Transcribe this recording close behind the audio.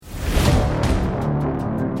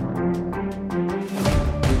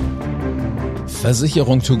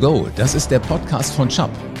Versicherung to go, das ist der Podcast von Chubb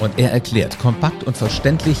und er erklärt kompakt und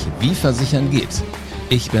verständlich, wie Versichern geht.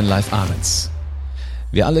 Ich bin Live Ahrens.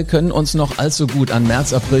 Wir alle können uns noch allzu gut an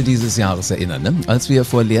März, April dieses Jahres erinnern, ne? Als wir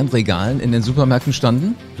vor leeren Regalen in den Supermärkten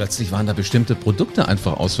standen. Plötzlich waren da bestimmte Produkte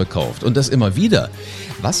einfach ausverkauft und das immer wieder.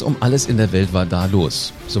 Was um alles in der Welt war da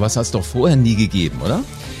los? Sowas hat es doch vorher nie gegeben, oder?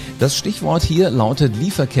 Das Stichwort hier lautet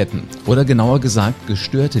Lieferketten oder genauer gesagt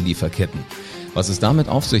gestörte Lieferketten. Was es damit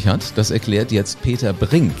auf sich hat, das erklärt jetzt Peter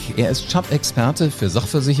Brink. Er ist Chubb-Experte für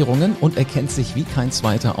Sachversicherungen und er kennt sich wie kein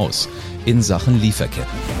zweiter aus in Sachen Lieferketten.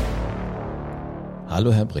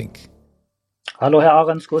 Hallo Herr Brink. Hallo Herr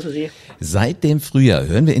Ahrens, grüße Sie. Seit dem Frühjahr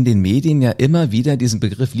hören wir in den Medien ja immer wieder diesen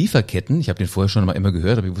Begriff Lieferketten. Ich habe den vorher schon mal immer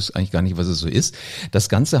gehört, aber ich wusste eigentlich gar nicht, was es so ist. Das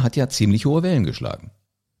Ganze hat ja ziemlich hohe Wellen geschlagen.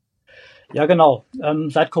 Ja genau,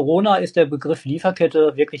 seit Corona ist der Begriff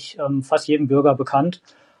Lieferkette wirklich fast jedem Bürger bekannt.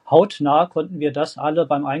 Hautnah konnten wir das alle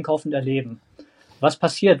beim Einkaufen erleben. Was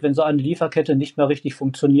passiert, wenn so eine Lieferkette nicht mehr richtig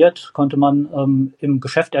funktioniert, konnte man im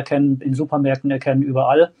Geschäft erkennen, in Supermärkten erkennen,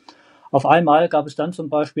 überall. Auf einmal gab es dann zum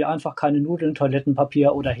Beispiel einfach keine Nudeln,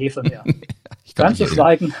 Toilettenpapier oder Hefe mehr. Ganz zu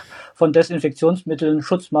schweigen von Desinfektionsmitteln,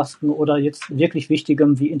 Schutzmasken oder jetzt wirklich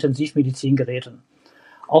Wichtigem wie Intensivmedizingeräten.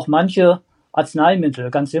 Auch manche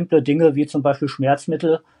Arzneimittel, ganz simple Dinge wie zum Beispiel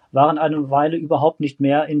Schmerzmittel, waren eine Weile überhaupt nicht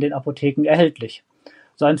mehr in den Apotheken erhältlich.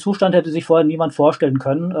 So einen Zustand hätte sich vorher niemand vorstellen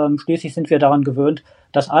können. Schließlich sind wir daran gewöhnt,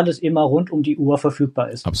 dass alles immer rund um die Uhr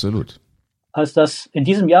verfügbar ist. Absolut. Als das in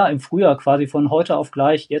diesem Jahr im Frühjahr quasi von heute auf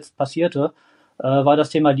gleich jetzt passierte, war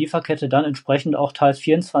das Thema Lieferkette dann entsprechend auch teils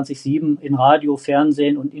 24/7 in Radio,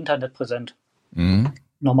 Fernsehen und Internet präsent. Mhm.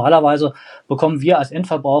 Normalerweise bekommen wir als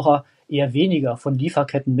Endverbraucher eher weniger von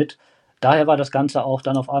Lieferketten mit. Daher war das Ganze auch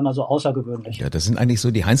dann auf einmal so außergewöhnlich. Ja, das sind eigentlich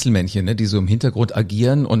so die Heinzelmännchen, ne, die so im Hintergrund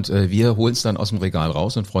agieren und wir holen es dann aus dem Regal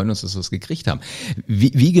raus und freuen uns, dass wir es gekriegt haben.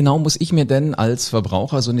 Wie genau muss ich mir denn als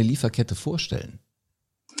Verbraucher so eine Lieferkette vorstellen?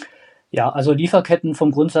 Ja, also Lieferketten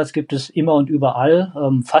vom Grundsatz gibt es immer und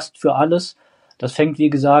überall, fast für alles. Das fängt,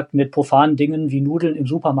 wie gesagt, mit profanen Dingen wie Nudeln im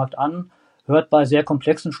Supermarkt an, hört bei sehr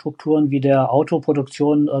komplexen Strukturen wie der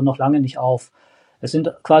Autoproduktion noch lange nicht auf. Es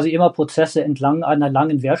sind quasi immer Prozesse entlang einer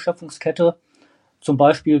langen Wertschöpfungskette, zum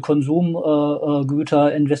Beispiel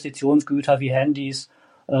Konsumgüter, Investitionsgüter wie Handys,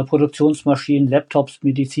 Produktionsmaschinen, Laptops,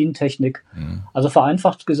 Medizintechnik. Mhm. Also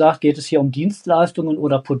vereinfacht gesagt geht es hier um Dienstleistungen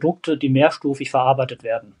oder Produkte, die mehrstufig verarbeitet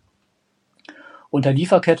werden. Unter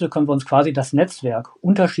Lieferkette können wir uns quasi das Netzwerk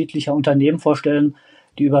unterschiedlicher Unternehmen vorstellen,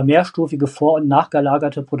 die über mehrstufige vor- und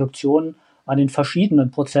nachgelagerte Produktionen an den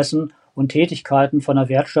verschiedenen Prozessen und Tätigkeiten von der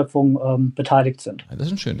Wertschöpfung beteiligt sind. Das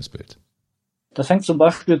ist ein schönes Bild. Das fängt zum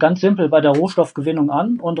Beispiel ganz simpel bei der Rohstoffgewinnung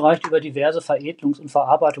an und reicht über diverse Veredelungs- und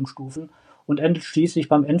Verarbeitungsstufen und endet schließlich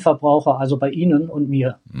beim Endverbraucher, also bei Ihnen und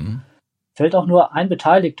mir. Mhm. Fällt auch nur ein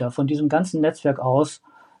Beteiligter von diesem ganzen Netzwerk aus,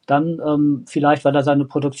 dann vielleicht, weil er seine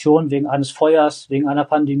Produktion wegen eines Feuers, wegen einer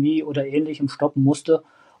Pandemie oder Ähnlichem stoppen musste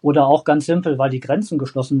oder auch ganz simpel, weil die Grenzen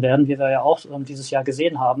geschlossen werden, wie wir ja auch dieses Jahr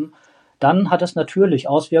gesehen haben, dann hat es natürlich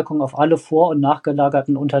Auswirkungen auf alle vor- und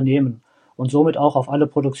nachgelagerten Unternehmen und somit auch auf alle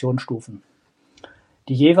Produktionsstufen.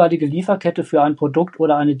 Die jeweilige Lieferkette für ein Produkt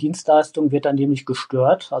oder eine Dienstleistung wird dann nämlich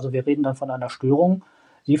gestört, also wir reden dann von einer Störung.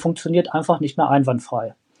 Sie funktioniert einfach nicht mehr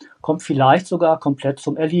einwandfrei, kommt vielleicht sogar komplett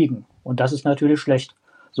zum Erliegen und das ist natürlich schlecht,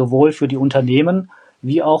 sowohl für die Unternehmen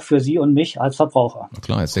wie auch für Sie und mich als Verbraucher. Na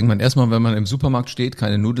klar, jetzt denkt man erstmal, wenn man im Supermarkt steht,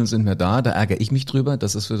 keine Nudeln sind mehr da ärgere ich mich drüber,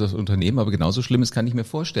 das ist für das Unternehmen, aber genauso Schlimmes kann ich mir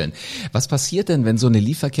vorstellen. Was passiert denn, wenn so eine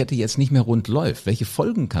Lieferkette jetzt nicht mehr rund läuft? Welche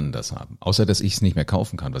Folgen kann das haben? Außer, dass ich es nicht mehr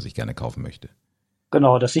kaufen kann, was ich gerne kaufen möchte.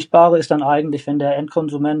 Genau, das Sichtbare ist dann eigentlich, wenn der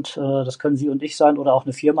Endkonsument, das können Sie und ich sein oder auch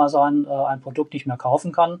eine Firma sein, ein Produkt nicht mehr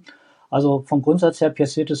kaufen kann. Also vom Grundsatz her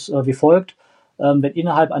passiert es wie folgt. Wenn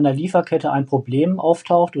innerhalb einer Lieferkette ein Problem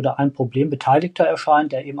auftaucht oder ein Problembeteiligter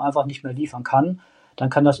erscheint, der eben einfach nicht mehr liefern kann, dann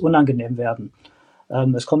kann das unangenehm werden.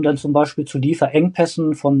 Es kommt dann zum Beispiel zu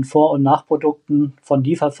Lieferengpässen von Vor- und Nachprodukten, von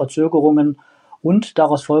Lieferverzögerungen und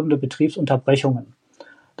daraus folgende Betriebsunterbrechungen.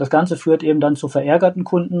 Das Ganze führt eben dann zu verärgerten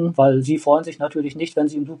Kunden, weil sie freuen sich natürlich nicht, wenn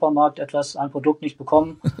sie im Supermarkt ein Produkt nicht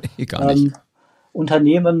bekommen. Gar nicht.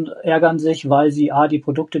 Unternehmen ärgern sich, weil sie die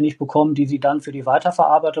Produkte nicht bekommen, die sie dann für die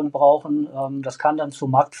Weiterverarbeitung brauchen. Das kann dann zu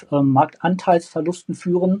Marktanteilsverlusten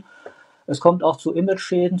führen. Es kommt auch zu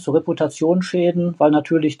Imageschäden, zu Reputationsschäden, weil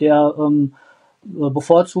natürlich der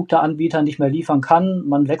bevorzugte Anbieter nicht mehr liefern kann.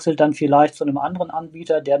 Man wechselt dann vielleicht zu einem anderen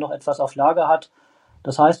Anbieter, der noch etwas auf Lager hat.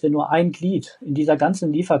 Das heißt, wenn nur ein Glied in dieser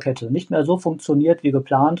ganzen Lieferkette nicht mehr so funktioniert wie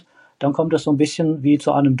geplant, dann kommt es so ein bisschen wie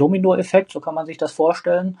zu einem Dominoeffekt, so kann man sich das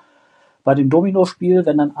vorstellen. Bei dem Dominospiel,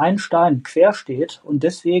 wenn dann ein Stein quer steht und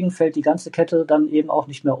deswegen fällt die ganze Kette dann eben auch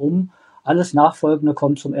nicht mehr um, alles Nachfolgende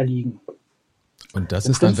kommt zum Erliegen. Und das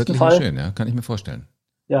Im ist dann schlimmsten wirklich Fall, nicht schön, ja, kann ich mir vorstellen.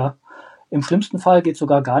 ja, im schlimmsten Fall geht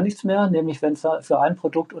sogar gar nichts mehr, nämlich wenn für ein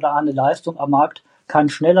Produkt oder eine Leistung am Markt kein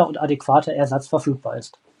schneller und adäquater Ersatz verfügbar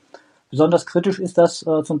ist. Besonders kritisch ist das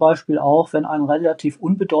zum Beispiel auch, wenn ein relativ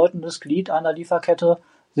unbedeutendes Glied einer Lieferkette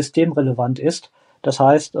systemrelevant ist. Das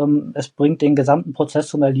heißt, es bringt den gesamten Prozess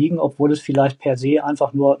zum Erliegen, obwohl es vielleicht per se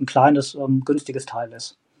einfach nur ein kleines, günstiges Teil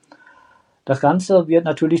ist. Das Ganze wird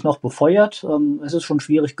natürlich noch befeuert. Es ist schon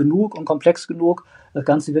schwierig genug und komplex genug. Das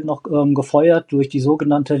Ganze wird noch gefeuert durch die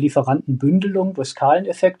sogenannte Lieferantenbündelung, durch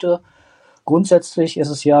Skaleneffekte. Grundsätzlich ist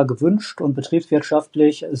es ja gewünscht und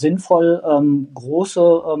betriebswirtschaftlich sinnvoll,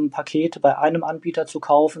 große Pakete bei einem Anbieter zu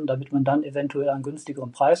kaufen, damit man dann eventuell einen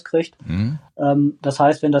günstigeren Preis kriegt. Das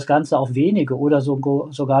heißt, wenn das Ganze auf wenige oder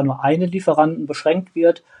sogar nur einen Lieferanten beschränkt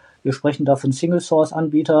wird, wir sprechen da von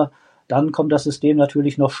Single-Source-Anbieter, dann kommt das System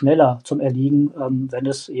natürlich noch schneller zum Erliegen, wenn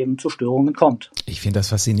es eben zu Störungen kommt. Ich finde das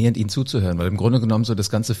faszinierend, Ihnen zuzuhören, weil im Grunde genommen so das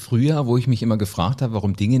ganze Frühjahr, wo ich mich immer gefragt habe,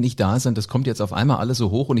 warum Dinge nicht da sind, das kommt jetzt auf einmal alles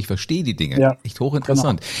so hoch und ich verstehe die Dinge. Ja, echt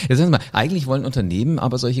hochinteressant. Genau. Jetzt sagen Sie mal, eigentlich wollen Unternehmen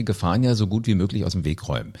aber solche Gefahren ja so gut wie möglich aus dem Weg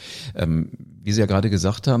räumen. Wie Sie ja gerade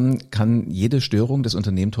gesagt haben, kann jede Störung des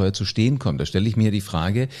Unternehmens teuer zu stehen kommen. Da stelle ich mir die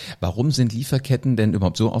Frage, warum sind Lieferketten denn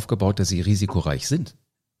überhaupt so aufgebaut, dass sie risikoreich sind?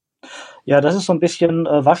 Ja, das ist so ein bisschen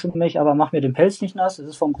wasche mich, aber mach mir den Pelz nicht nass. Es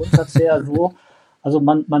ist vom Grundsatz her so, also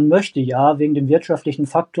man möchte ja, wegen dem wirtschaftlichen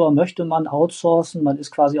Faktor, möchte man outsourcen. Man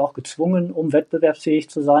ist quasi auch gezwungen, um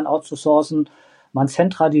wettbewerbsfähig zu sein, outzusourcen. Man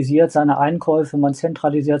zentralisiert seine Einkäufe, man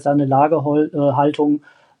zentralisiert seine Lagerhaltung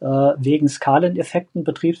wegen Skaleneffekten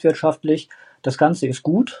betriebswirtschaftlich. Das Ganze ist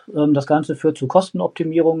gut. Das Ganze führt zu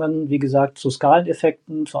Kostenoptimierungen, wie gesagt, zu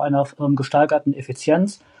Skaleneffekten, zu einer gesteigerten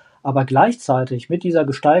Effizienz. Aber gleichzeitig mit dieser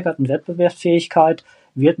gesteigerten Wettbewerbsfähigkeit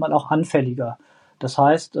wird man auch anfälliger. Das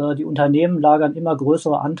heißt, die Unternehmen lagern immer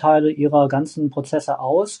größere Anteile ihrer ganzen Prozesse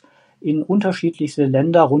aus in unterschiedlichste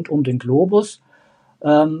Länder rund um den Globus.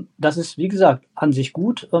 Das ist, wie gesagt, an sich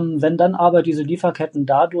gut. Wenn dann aber diese Lieferketten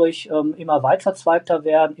dadurch immer weit verzweigter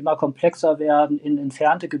werden, immer komplexer werden, in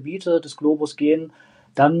entfernte Gebiete des Globus gehen,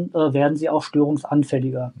 dann werden sie auch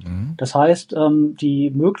störungsanfälliger. Das heißt, die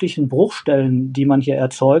möglichen Bruchstellen, die man hier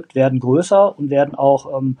erzeugt, werden größer und werden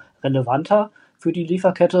auch relevanter für die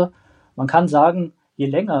Lieferkette. Man kann sagen, je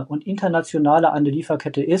länger und internationaler eine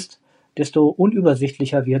Lieferkette ist, desto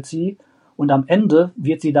unübersichtlicher wird sie. Und am Ende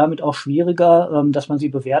wird sie damit auch schwieriger, dass man sie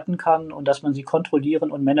bewerten kann und dass man sie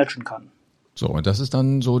kontrollieren und managen kann. So, und das ist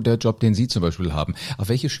dann so der Job, den Sie zum Beispiel haben. Auf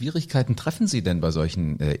welche Schwierigkeiten treffen Sie denn bei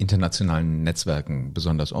solchen internationalen Netzwerken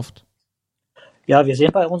besonders oft? Ja, wir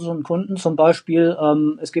sehen bei unseren Kunden zum Beispiel,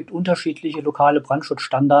 es gibt unterschiedliche lokale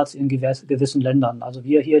Brandschutzstandards in gewissen Ländern. Also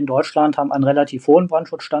wir hier in Deutschland haben einen relativ hohen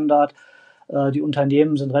Brandschutzstandard. Die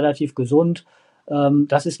Unternehmen sind relativ gesund.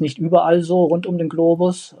 Das ist nicht überall so rund um den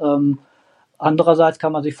Globus. Andererseits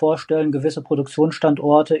kann man sich vorstellen, gewisse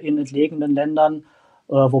Produktionsstandorte in entlegenen Ländern,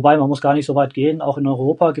 wobei man muss gar nicht so weit gehen. Auch in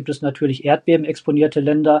Europa gibt es natürlich erdbebenexponierte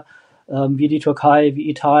Länder, wie die Türkei, wie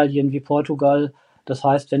Italien, wie Portugal. Das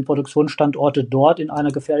heißt, wenn Produktionsstandorte dort in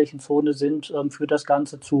einer gefährlichen Zone sind, führt das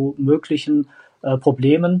Ganze zu möglichen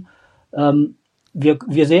Problemen.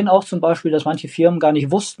 Wir sehen auch zum Beispiel, dass manche Firmen gar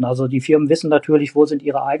nicht wussten. Also die Firmen wissen natürlich, wo sind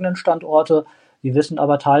ihre eigenen Standorte. Sie wissen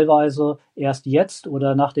aber teilweise erst jetzt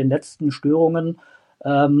oder nach den letzten Störungen,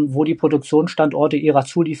 wo die Produktionsstandorte ihrer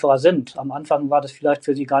Zulieferer sind. Am Anfang war das vielleicht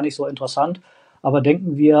für sie gar nicht so interessant, aber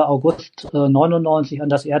denken wir August 99 an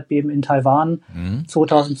das Erdbeben in Taiwan,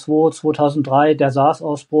 2002, 2003 der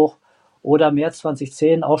SARS-Ausbruch oder März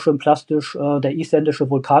 2010 auch schon plastisch der isländische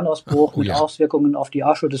Vulkanausbruch mit Auswirkungen auf die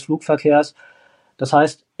Asche des Flugverkehrs. Das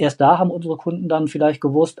heißt, erst da haben unsere Kunden dann vielleicht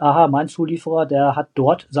gewusst, aha, mein Zulieferer, der hat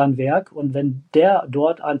dort sein Werk und wenn der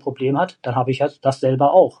dort ein Problem hat, dann habe ich das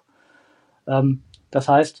selber auch. Das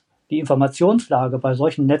heißt, die Informationslage bei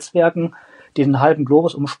solchen Netzwerken, die den halben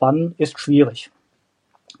Globus umspannen, ist schwierig.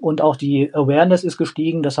 Und auch die Awareness ist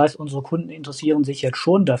gestiegen. Das heißt, unsere Kunden interessieren sich jetzt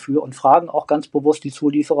schon dafür und fragen auch ganz bewusst die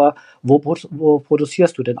Zulieferer, wo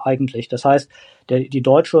produzierst du denn eigentlich? Das heißt, die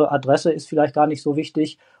deutsche Adresse ist vielleicht gar nicht so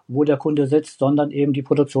wichtig, wo der Kunde sitzt, sondern eben die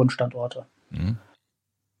Produktionsstandorte.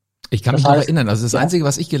 Ich kann mich noch erinnern, also das Einzige,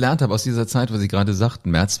 was ich gelernt habe aus dieser Zeit, was Sie gerade sagten,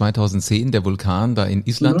 März 2010, der Vulkan da in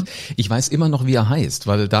Island, ich weiß immer noch, wie er heißt,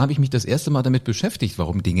 weil da habe ich mich das erste Mal damit beschäftigt,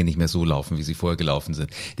 warum Dinge nicht mehr so laufen, wie sie vorher gelaufen sind.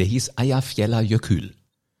 Der hieß Eyjafjallajökull.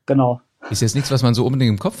 Genau. Ist jetzt nichts, was man so unbedingt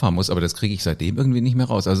im Kopf haben muss, aber das kriege ich seitdem irgendwie nicht mehr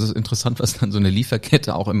raus. Also es ist interessant, was dann so eine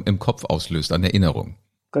Lieferkette auch im Kopf auslöst, an Erinnerung.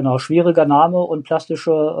 Genau, schwieriger Name und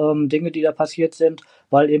plastische Dinge, die da passiert sind,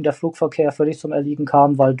 weil eben der Flugverkehr völlig zum Erliegen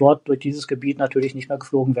kam, weil dort durch dieses Gebiet natürlich nicht mehr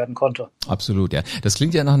geflogen werden konnte. Absolut, ja. Das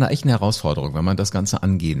klingt ja nach einer echten Herausforderung, wenn man das Ganze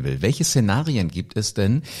angehen will. Welche Szenarien gibt es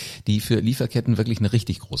denn, die für Lieferketten wirklich eine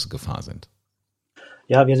richtig große Gefahr sind?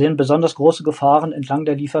 Ja, wir sehen besonders große Gefahren entlang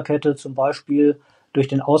der Lieferkette, zum Beispiel durch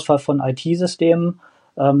den Ausfall von IT-Systemen.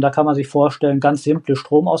 Da kann man sich vorstellen, ganz simple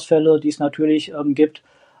Stromausfälle, die es natürlich gibt,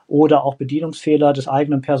 oder auch Bedienungsfehler des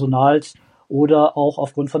eigenen Personals oder auch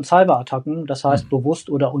aufgrund von Cyberattacken, das heißt bewusst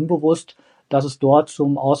oder unbewusst, dass es dort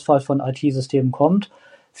zum Ausfall von IT-Systemen kommt.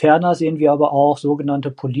 Ferner sehen wir aber auch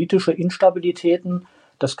sogenannte politische Instabilitäten.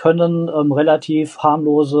 Das können relativ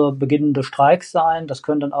harmlose beginnende Streiks sein, das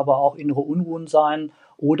können dann aber auch innere Unruhen sein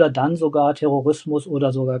oder dann sogar Terrorismus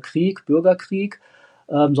oder sogar Krieg, Bürgerkrieg,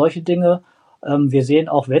 solche Dinge. Wir sehen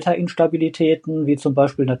auch Wetterinstabilitäten, wie zum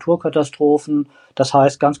Beispiel Naturkatastrophen. Das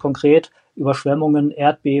heißt ganz konkret Überschwemmungen,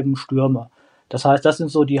 Erdbeben, Stürme. Das heißt, das sind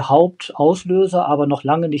so die Hauptauslöser, aber noch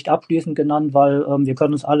lange nicht abschließend genannt, weil wir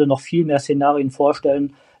können uns alle noch viel mehr Szenarien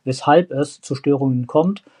vorstellen, weshalb es zu Störungen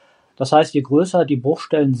kommt. Das heißt, je größer die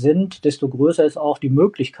Bruchstellen sind, desto größer ist auch die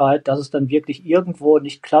Möglichkeit, dass es dann wirklich irgendwo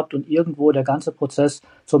nicht klappt und irgendwo der ganze Prozess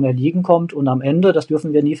zum Erliegen kommt. Und am Ende, das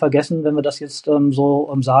dürfen wir nie vergessen, wenn wir das jetzt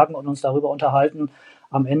so sagen und uns darüber unterhalten,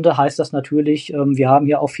 am Ende heißt das natürlich, wir haben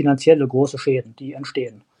hier auch finanzielle große Schäden, die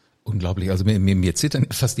entstehen. Unglaublich, also mir zittern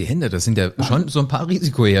fast die Hände. Das sind ja schon so ein paar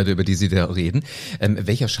Risikoherde, über die Sie da reden.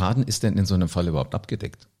 Welcher Schaden ist denn in so einem Fall überhaupt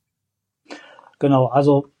abgedeckt? Genau,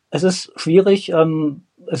 also es ist schwierig,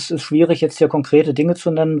 jetzt hier konkrete Dinge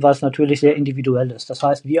zu nennen, weil es natürlich sehr individuell ist. Das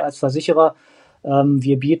heißt, wir als Versicherer,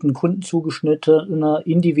 wir bieten kundenzugeschnittene,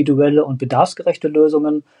 individuelle und bedarfsgerechte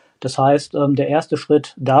Lösungen. Das heißt, der erste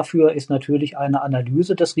Schritt dafür ist natürlich eine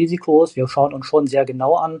Analyse des Risikos. Wir schauen uns schon sehr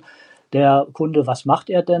genau an, der Kunde, was macht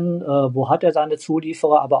er denn, wo hat er seine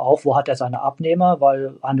Zulieferer, aber auch, wo hat er seine Abnehmer,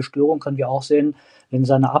 weil eine Störung können wir auch sehen, wenn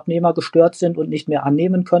seine Abnehmer gestört sind und nicht mehr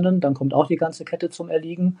annehmen können, dann kommt auch die ganze Kette zum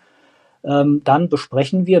Erliegen. Dann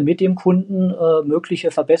besprechen wir mit dem Kunden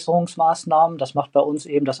mögliche Verbesserungsmaßnahmen. Das macht bei uns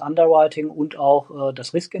eben das Underwriting und auch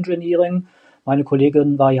das Risk Engineering. Meine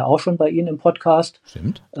Kollegin war ja auch schon bei Ihnen im Podcast.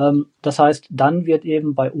 Stimmt. Das heißt, dann wird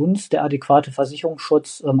eben bei uns der adäquate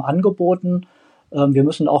Versicherungsschutz angeboten. Wir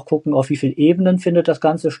müssen auch gucken, auf wie vielen Ebenen findet das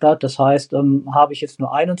Ganze statt. Das heißt, habe ich jetzt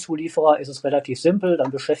nur einen Zulieferer, ist es relativ simpel,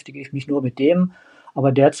 dann beschäftige ich mich nur mit dem.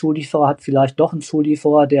 Aber der Zulieferer hat vielleicht doch einen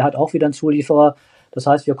Zulieferer, der hat auch wieder einen Zulieferer. Das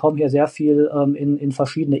heißt, wir kommen hier sehr viel in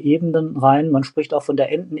verschiedene Ebenen rein. Man spricht auch von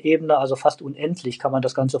der Endenebene, also fast unendlich kann man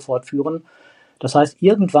das Ganze fortführen. Das heißt,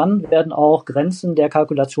 irgendwann werden auch Grenzen der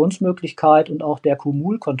Kalkulationsmöglichkeit und auch der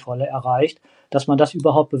Kumulkontrolle erreicht, dass man das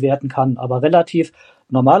überhaupt bewerten kann. Aber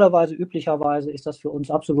normalerweise, üblicherweise ist das für uns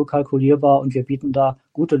absolut kalkulierbar und wir bieten da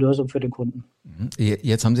gute Lösungen für den Kunden.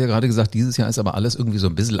 Jetzt haben Sie ja gerade gesagt, dieses Jahr ist aber alles irgendwie so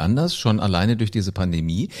ein bisschen anders, schon alleine durch diese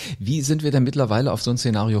Pandemie. Wie sind wir denn mittlerweile auf so ein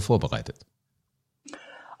Szenario vorbereitet?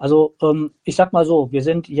 Also ich sag mal so, wir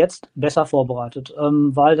sind jetzt besser vorbereitet,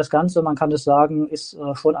 weil das Ganze, man kann es sagen, ist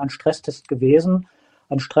schon ein Stresstest gewesen.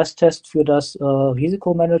 Ein Stresstest für das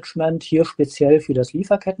Risikomanagement, hier speziell für das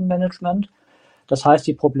Lieferkettenmanagement. Das heißt,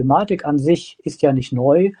 die Problematik an sich ist ja nicht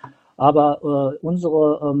neu, aber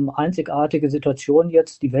unsere einzigartige Situation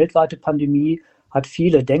jetzt, die weltweite Pandemie, hat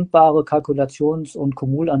viele denkbare Kalkulations- und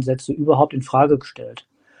Kumulansätze überhaupt in Frage gestellt.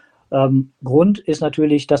 Grund ist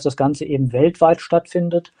natürlich, dass das Ganze eben weltweit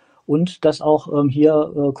stattfindet und dass auch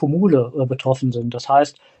hier Kumule betroffen sind. Das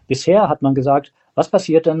heißt, bisher hat man gesagt, was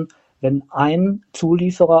passiert denn, wenn ein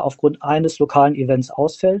Zulieferer aufgrund eines lokalen Events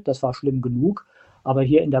ausfällt? Das war schlimm genug. Aber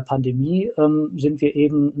hier in der Pandemie sehen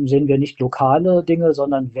wir nicht lokale Dinge,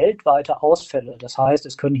 sondern weltweite Ausfälle. Das heißt,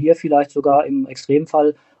 es können hier vielleicht sogar im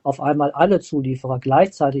Extremfall auf einmal alle Zulieferer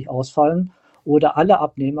gleichzeitig ausfallen oder alle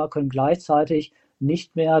Abnehmer können gleichzeitig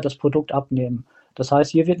nicht mehr das Produkt abnehmen. Das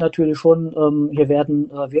heißt, hier wird natürlich schon, hier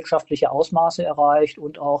werden wirtschaftliche Ausmaße erreicht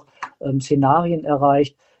und auch Szenarien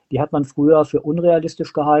erreicht, die hat man früher für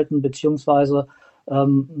unrealistisch gehalten, beziehungsweise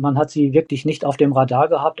man hat sie wirklich nicht auf dem Radar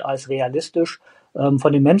gehabt als realistisch.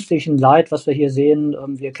 Von dem menschlichen Leid, was wir hier sehen,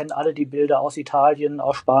 wir kennen alle die Bilder aus Italien,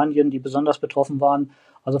 aus Spanien, die besonders betroffen waren,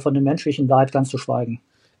 also von dem menschlichen Leid ganz zu schweigen.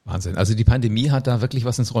 Wahnsinn, also die Pandemie hat da wirklich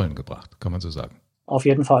was ins Rollen gebracht, kann man so sagen. Auf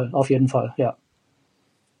jeden Fall, ja.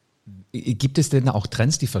 Gibt es denn auch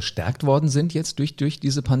Trends, die verstärkt worden sind jetzt durch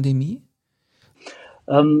diese Pandemie?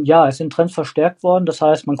 Ja, es sind Trends verstärkt worden. Das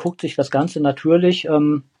heißt, man guckt sich das Ganze natürlich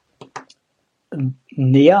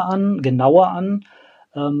näher an, genauer an.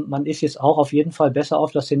 Man ist jetzt auch auf jeden Fall besser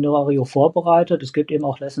auf das Szenario vorbereitet. Es gibt eben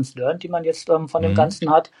auch Lessons learned, die man jetzt von dem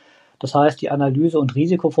Ganzen hat. Das heißt, die Analyse und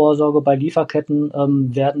Risikovorsorge bei Lieferketten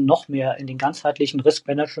werden noch mehr in den ganzheitlichen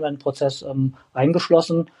Risk-Management-Prozess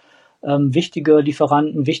eingeschlossen. Wichtige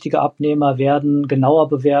Lieferanten, wichtige Abnehmer werden genauer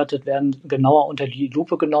bewertet, werden genauer unter die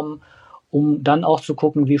Lupe genommen, um dann auch zu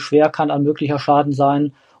gucken, wie schwer kann ein möglicher Schaden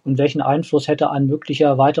sein und welchen Einfluss hätte ein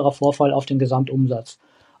möglicher weiterer Vorfall auf den Gesamtumsatz.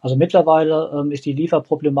 Also mittlerweile ist die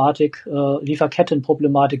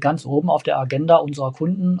Lieferkettenproblematik ganz oben auf der Agenda unserer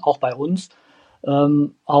Kunden, auch bei uns.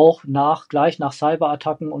 Auch gleich nach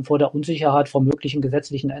Cyberattacken und vor der Unsicherheit vor möglichen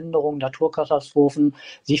gesetzlichen Änderungen, Naturkatastrophen,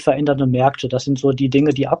 sich verändernde Märkte. Das sind so die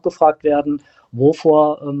Dinge, die abgefragt werden.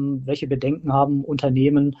 Welche Bedenken haben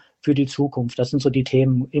Unternehmen für die Zukunft? Das sind so die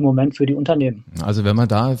Themen im Moment für die Unternehmen. Also wenn wir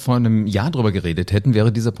da vor einem Jahr drüber geredet hätten,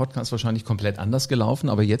 wäre dieser Podcast wahrscheinlich komplett anders gelaufen.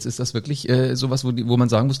 Aber jetzt ist das wirklich sowas, wo man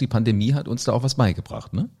sagen muss, die Pandemie hat uns da auch was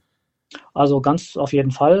beigebracht, ne? Also ganz auf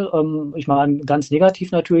jeden Fall. Ich meine, ganz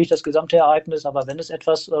negativ natürlich das gesamte Ereignis, aber wenn es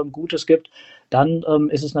etwas Gutes gibt, dann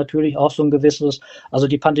ist es natürlich auch so ein gewisses, also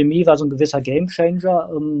die Pandemie war so ein gewisser Gamechanger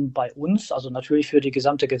bei uns, also natürlich für die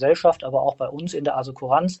gesamte Gesellschaft, aber auch bei uns in der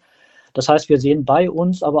Assekuranz. Das heißt, wir sehen bei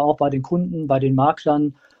uns, aber auch bei den Kunden, bei den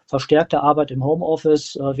Maklern verstärkte Arbeit im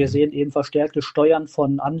Homeoffice. Wir sehen eben verstärkte Steuern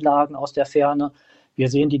von Anlagen aus der Ferne. Wir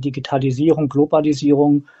sehen die Digitalisierung,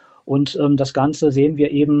 Globalisierung und das Ganze sehen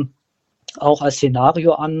wir eben auch als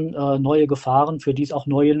Szenario an, neue Gefahren, für die es auch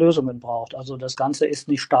neue Lösungen braucht. Also das Ganze ist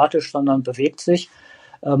nicht statisch, sondern bewegt sich.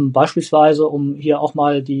 Beispielsweise, um hier auch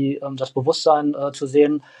mal das Bewusstsein zu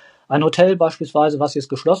sehen, ein Hotel beispielsweise, was jetzt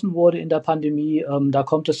geschlossen wurde in der Pandemie, da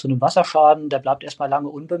kommt es zu einem Wasserschaden, der bleibt erstmal lange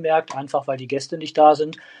unbemerkt, einfach weil die Gäste nicht da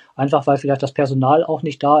sind, einfach weil vielleicht das Personal auch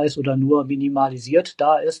nicht da ist oder nur minimalisiert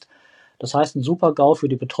da ist. Das heißt, ein Super-GAU für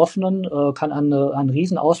die Betroffenen, kann ein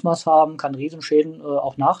Riesenausmaß haben, kann Riesenschäden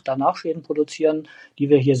auch danach Schäden produzieren,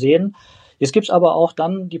 die wir hier sehen. Jetzt gibt's aber auch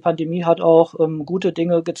die Pandemie hat auch gute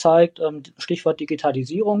Dinge gezeigt, Stichwort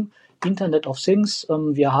Digitalisierung, Internet of Things.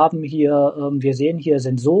 Wir sehen hier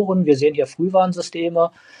Sensoren, wir sehen hier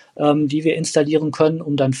Frühwarnsysteme, die wir installieren können,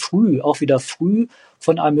 um dann auch wieder früh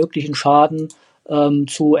von einem möglichen Schaden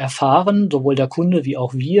zu erfahren, sowohl der Kunde wie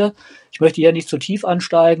auch wir. Ich möchte hier nicht zu tief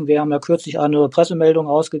ansteigen. Wir haben ja kürzlich eine Pressemeldung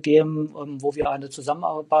ausgegeben, wo wir eine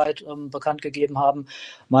Zusammenarbeit bekannt gegeben haben.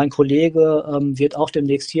 Mein Kollege wird auch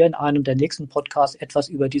demnächst hier in einem der nächsten Podcasts etwas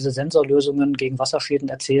über diese Sensorlösungen gegen Wasserschäden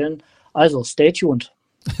erzählen. Also, stay tuned.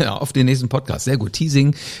 Ja, auf den nächsten Podcast. Sehr gut.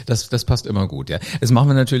 Teasing, das passt immer gut, ja. Das machen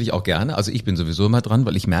wir natürlich auch gerne. Also ich bin sowieso immer dran,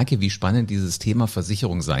 weil ich merke, wie spannend dieses Thema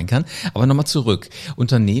Versicherung sein kann. Aber nochmal zurück.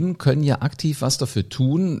 Unternehmen können ja aktiv was dafür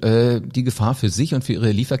tun, die Gefahr für sich und für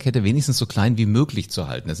ihre Lieferkette wenigstens so klein wie möglich zu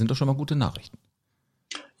halten. Das sind doch schon mal gute Nachrichten.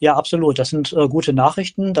 Ja, absolut. Das sind gute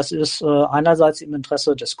Nachrichten. Das ist einerseits im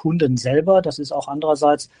Interesse des Kunden selber. Das ist auch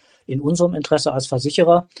andererseits in unserem Interesse als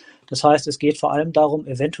Versicherer. Das heißt, es geht vor allem darum,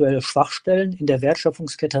 eventuelle Schwachstellen in der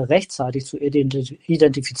Wertschöpfungskette rechtzeitig zu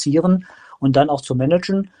identifizieren und dann auch zu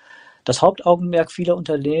managen. Das Hauptaugenmerk vieler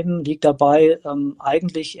Unternehmen liegt dabei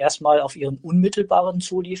eigentlich erstmal auf ihren unmittelbaren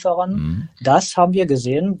Zulieferern. Das haben wir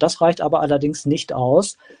gesehen. Das reicht aber allerdings nicht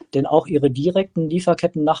aus, denn auch ihre direkten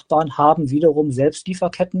Lieferketten-Nachbarn haben wiederum selbst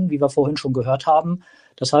Lieferketten, wie wir vorhin schon gehört haben.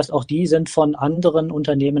 Das heißt, auch die sind von anderen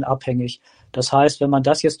Unternehmen abhängig. Das heißt, wenn man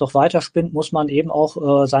das jetzt noch weiterspinnt, muss man eben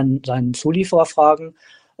auch seinen Zulieferer fragen,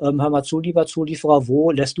 hör mal zu, lieber Zulieferer,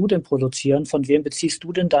 wo lässt du denn produzieren? Von wem beziehst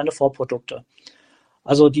du denn deine Vorprodukte?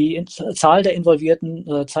 Also die Zahl der Involvierten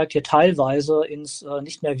zeigt hier teilweise ins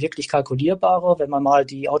nicht mehr wirklich kalkulierbare, wenn man mal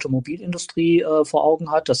die Automobilindustrie vor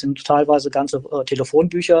Augen hat. Das sind teilweise ganze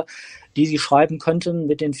Telefonbücher, die sie schreiben könnten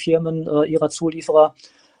mit den Firmen ihrer Zulieferer.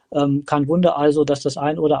 Kein Wunder also, dass das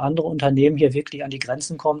ein oder andere Unternehmen hier wirklich an die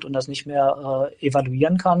Grenzen kommt und das nicht mehr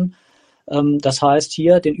evaluieren kann. Das heißt,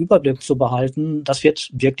 hier den Überblick zu behalten, das wird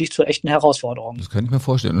wirklich zur echten Herausforderung. Das könnte ich mir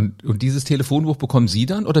vorstellen. Und dieses Telefonbuch bekommen Sie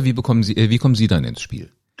dann oder wie kommen Sie dann ins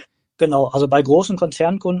Spiel? Genau, also bei großen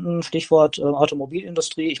Konzernkunden, Stichwort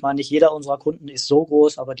Automobilindustrie, ich meine, nicht jeder unserer Kunden ist so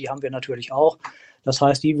groß, aber die haben wir natürlich auch. Das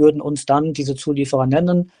heißt, die würden uns dann diese Zulieferer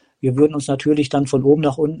nennen. Wir würden uns natürlich dann von oben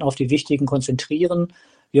nach unten auf die wichtigen konzentrieren.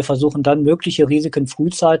 Wir versuchen dann mögliche Risiken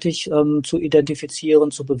frühzeitig zu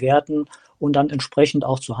identifizieren, zu bewerten und dann entsprechend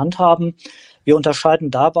auch zu handhaben. Wir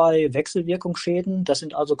unterscheiden dabei Wechselwirkungsschäden. Das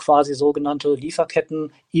sind also quasi sogenannte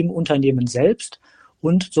Lieferketten im Unternehmen selbst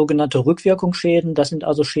und sogenannte Rückwirkungsschäden. Das sind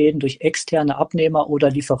also Schäden durch externe Abnehmer oder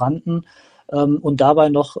Lieferanten und dabei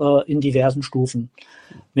noch in diversen Stufen.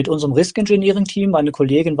 Mit unserem Risk Engineering Team, meine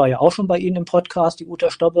Kollegin war ja auch schon bei Ihnen im Podcast, die Uta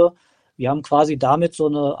Stobbe. Wir haben quasi damit so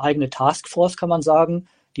eine eigene Taskforce, kann man sagen,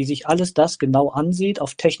 die sich alles das genau ansieht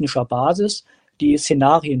auf technischer Basis, die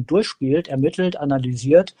Szenarien durchspielt, ermittelt,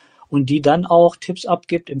 analysiert und die dann auch Tipps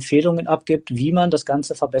abgibt, Empfehlungen abgibt, wie man das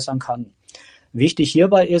Ganze verbessern kann. Wichtig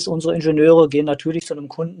hierbei ist, unsere Ingenieure gehen natürlich zu einem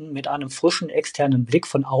Kunden mit einem frischen externen Blick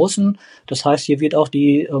von außen. Das heißt, hier wird auch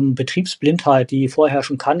die Betriebsblindheit, die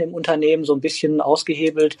vorherrschen kann im Unternehmen, so ein bisschen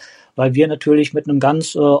ausgehebelt, weil wir natürlich mit einem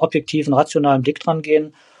ganz objektiven, rationalen Blick dran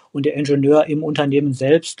gehen. Und der Ingenieur im Unternehmen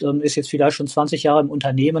selbst ist jetzt vielleicht schon 20 Jahre im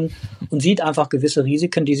Unternehmen und sieht einfach gewisse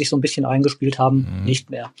Risiken, die sich so ein bisschen eingespielt haben, nicht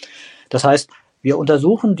mehr. Das heißt, wir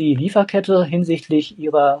untersuchen die Lieferkette hinsichtlich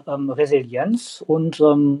ihrer Resilienz und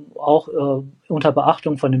auch unter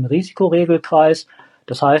Beachtung von dem Risikoregelkreis.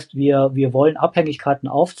 Das heißt, wir wollen Abhängigkeiten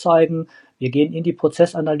aufzeigen, wir gehen in die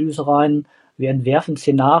Prozessanalyse rein, wir entwerfen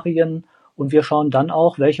Szenarien und wir schauen dann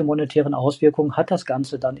auch, welche monetären Auswirkungen hat das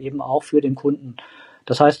Ganze dann eben auch für den Kunden.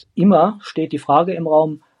 Das heißt, immer steht die Frage im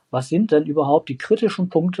Raum, was sind denn überhaupt die kritischen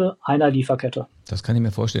Punkte einer Lieferkette? Das kann ich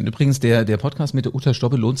mir vorstellen. Übrigens, der Podcast mit der Uta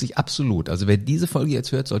Stobbe lohnt sich absolut. Also wer diese Folge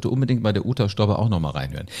jetzt hört, sollte unbedingt bei der Uta Stobbe auch nochmal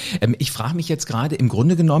reinhören. Ich frage mich jetzt gerade, im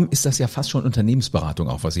Grunde genommen ist das ja fast schon Unternehmensberatung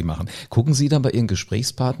auch, was Sie machen. Gucken Sie dann bei Ihren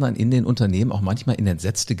Gesprächspartnern in den Unternehmen auch manchmal in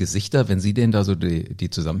entsetzte Gesichter, wenn Sie denen da so die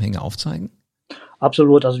Zusammenhänge aufzeigen?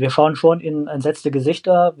 Absolut. Also wir schauen schon in entsetzte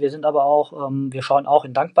Gesichter. Wir sind aber auch, wir schauen auch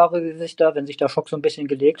in dankbare Gesichter, wenn sich der Schock so ein bisschen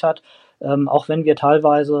gelegt hat. Auch wenn wir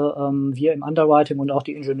teilweise, wir im Underwriting und auch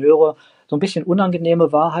die Ingenieure so ein bisschen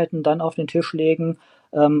unangenehme Wahrheiten dann auf den Tisch legen.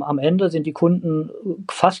 Am Ende sind die Kunden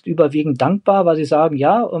fast überwiegend dankbar, weil sie sagen,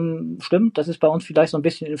 ja, stimmt, das ist bei uns vielleicht so ein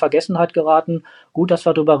bisschen in Vergessenheit geraten. Gut, dass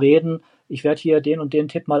wir darüber reden. Ich werde hier den und den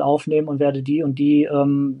Tipp mal aufnehmen und werde die und die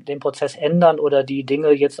den Prozess ändern oder die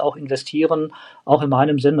Dinge jetzt auch investieren, auch in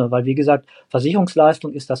meinem Sinne. Weil, wie gesagt,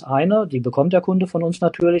 Versicherungsleistung ist das eine, die bekommt der Kunde von uns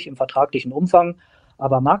natürlich im vertraglichen Umfang.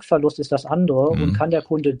 Aber Marktverlust ist das andere und kann der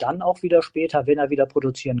Kunde dann auch wieder später, wenn er wieder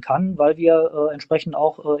produzieren kann, weil wir entsprechend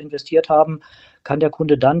auch investiert haben, kann der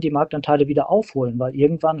Kunde dann die Marktanteile wieder aufholen, weil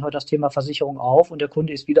irgendwann hört das Thema Versicherung auf und der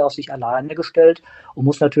Kunde ist wieder auf sich alleine gestellt und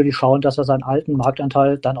muss natürlich schauen, dass er seinen alten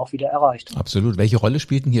Marktanteil dann auch wieder erreicht. Absolut. Welche Rolle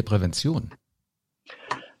spielt denn hier Prävention?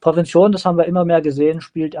 Prävention, das haben wir immer mehr gesehen,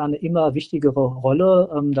 spielt eine immer wichtigere Rolle,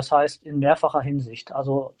 das heißt in mehrfacher Hinsicht.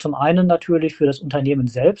 Also zum einen natürlich für das Unternehmen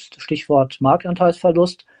selbst, Stichwort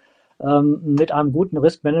Marktanteilsverlust. Mit einem guten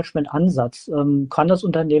Risk-Management-Ansatz kann das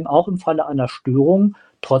Unternehmen auch im Falle einer Störung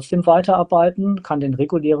trotzdem weiterarbeiten, kann den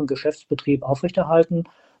regulären Geschäftsbetrieb aufrechterhalten,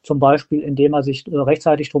 zum Beispiel indem er sich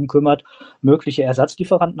rechtzeitig darum kümmert, mögliche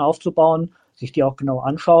Ersatzlieferanten aufzubauen, sich die auch genau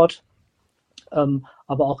anschaut,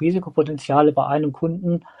 aber auch Risikopotenziale bei einem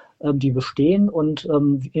Kunden, die bestehen und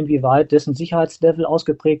inwieweit dessen Sicherheitslevel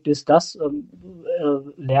ausgeprägt ist, das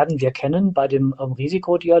lernen wir kennen bei dem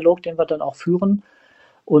Risikodialog, den wir dann auch führen.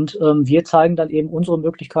 Und wir zeigen dann eben unsere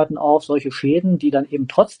Möglichkeiten auf, solche Schäden, die dann eben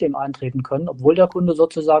trotzdem eintreten können, obwohl der Kunde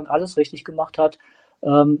sozusagen alles richtig gemacht hat,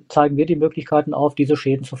 zeigen wir die Möglichkeiten auf, diese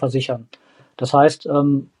Schäden zu versichern. Das heißt,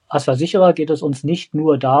 als Versicherer geht es uns nicht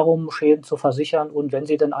nur darum, Schäden zu versichern und wenn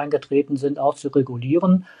sie denn eingetreten sind, auch zu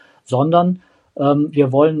regulieren, sondern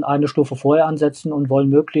wir wollen eine Stufe vorher ansetzen und wollen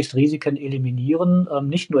möglichst Risiken eliminieren,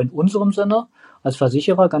 nicht nur in unserem Sinne als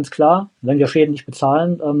Versicherer, ganz klar, wenn wir Schäden nicht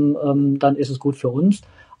bezahlen, dann ist es gut für uns,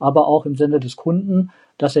 aber auch im Sinne des Kunden,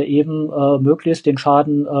 dass er eben möglichst den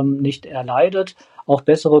Schaden nicht erleidet, auch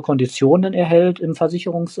bessere Konditionen erhält im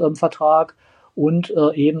Versicherungsvertrag und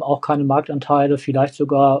eben auch keine Marktanteile, vielleicht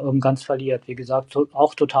sogar ganz verliert. Wie gesagt,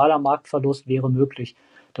 auch totaler Marktverlust wäre möglich.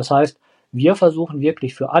 Das heißt, wir versuchen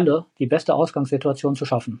wirklich für alle die beste Ausgangssituation zu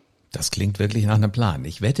schaffen. Das klingt wirklich nach einem Plan.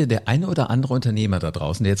 Ich wette, der eine oder andere Unternehmer da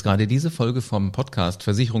draußen, der jetzt gerade diese Folge vom Podcast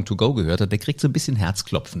Versicherung to go gehört hat, der kriegt so ein bisschen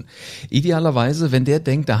Herzklopfen. Idealerweise, wenn der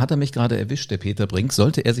denkt, da hat er mich gerade erwischt, der Peter Brink,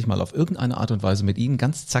 sollte er sich mal auf irgendeine Art und Weise mit Ihnen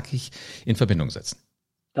ganz zackig in Verbindung setzen.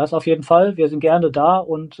 Das auf jeden Fall. Wir sind gerne da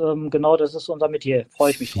und genau das ist unser Metier.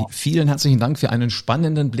 Freue ich mich drauf. Vielen herzlichen Dank für einen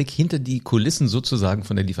spannenden Blick hinter die Kulissen sozusagen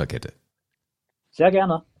von der Lieferkette. Sehr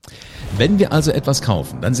gerne. Wenn wir also etwas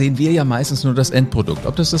kaufen, dann sehen wir ja meistens nur das Endprodukt.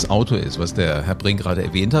 Ob das Auto ist, was der Herr Brink gerade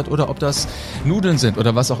erwähnt hat, oder ob das Nudeln sind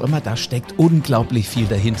oder was auch immer, da steckt unglaublich viel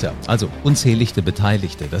dahinter. Also unzählige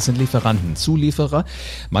Beteiligte, das sind Lieferanten, Zulieferer.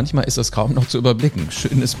 Manchmal ist das kaum noch zu überblicken.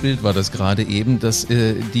 Schönes Bild war das gerade eben, dass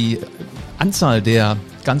die Anzahl der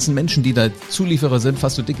ganzen Menschen, die da Zulieferer sind,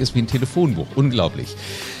 fast so dick ist wie ein Telefonbuch. Unglaublich.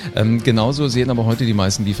 Genauso sehen aber heute die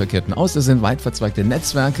meisten Lieferketten aus. Das sind weit verzweigte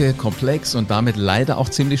Netzwerke, komplex und damit leider auch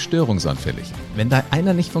ziemlich störungsanfällig. Wenn da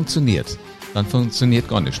einer nicht funktioniert, dann funktioniert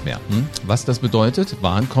gar nichts mehr. Was das bedeutet,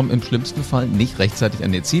 Waren kommen im schlimmsten Fall nicht rechtzeitig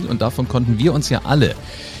an ihr Ziel und davon konnten wir uns ja alle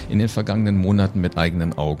in den vergangenen Monaten mit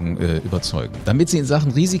eigenen Augen überzeugen. Damit Sie in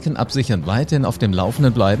Sachen Risiken absichern weiterhin auf dem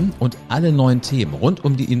Laufenden bleiben und alle neuen Themen rund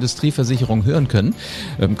um die Industrieversicherung hören können,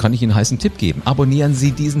 kann ich Ihnen einen heißen Tipp geben. Abonnieren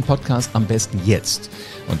Sie diesen Podcast am besten jetzt.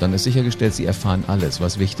 Und dann ist sichergestellt, Sie erfahren alles,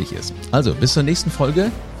 was wichtig ist. Also bis zur nächsten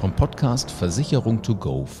Folge vom Podcast Versicherung to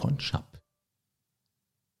go von Chubb.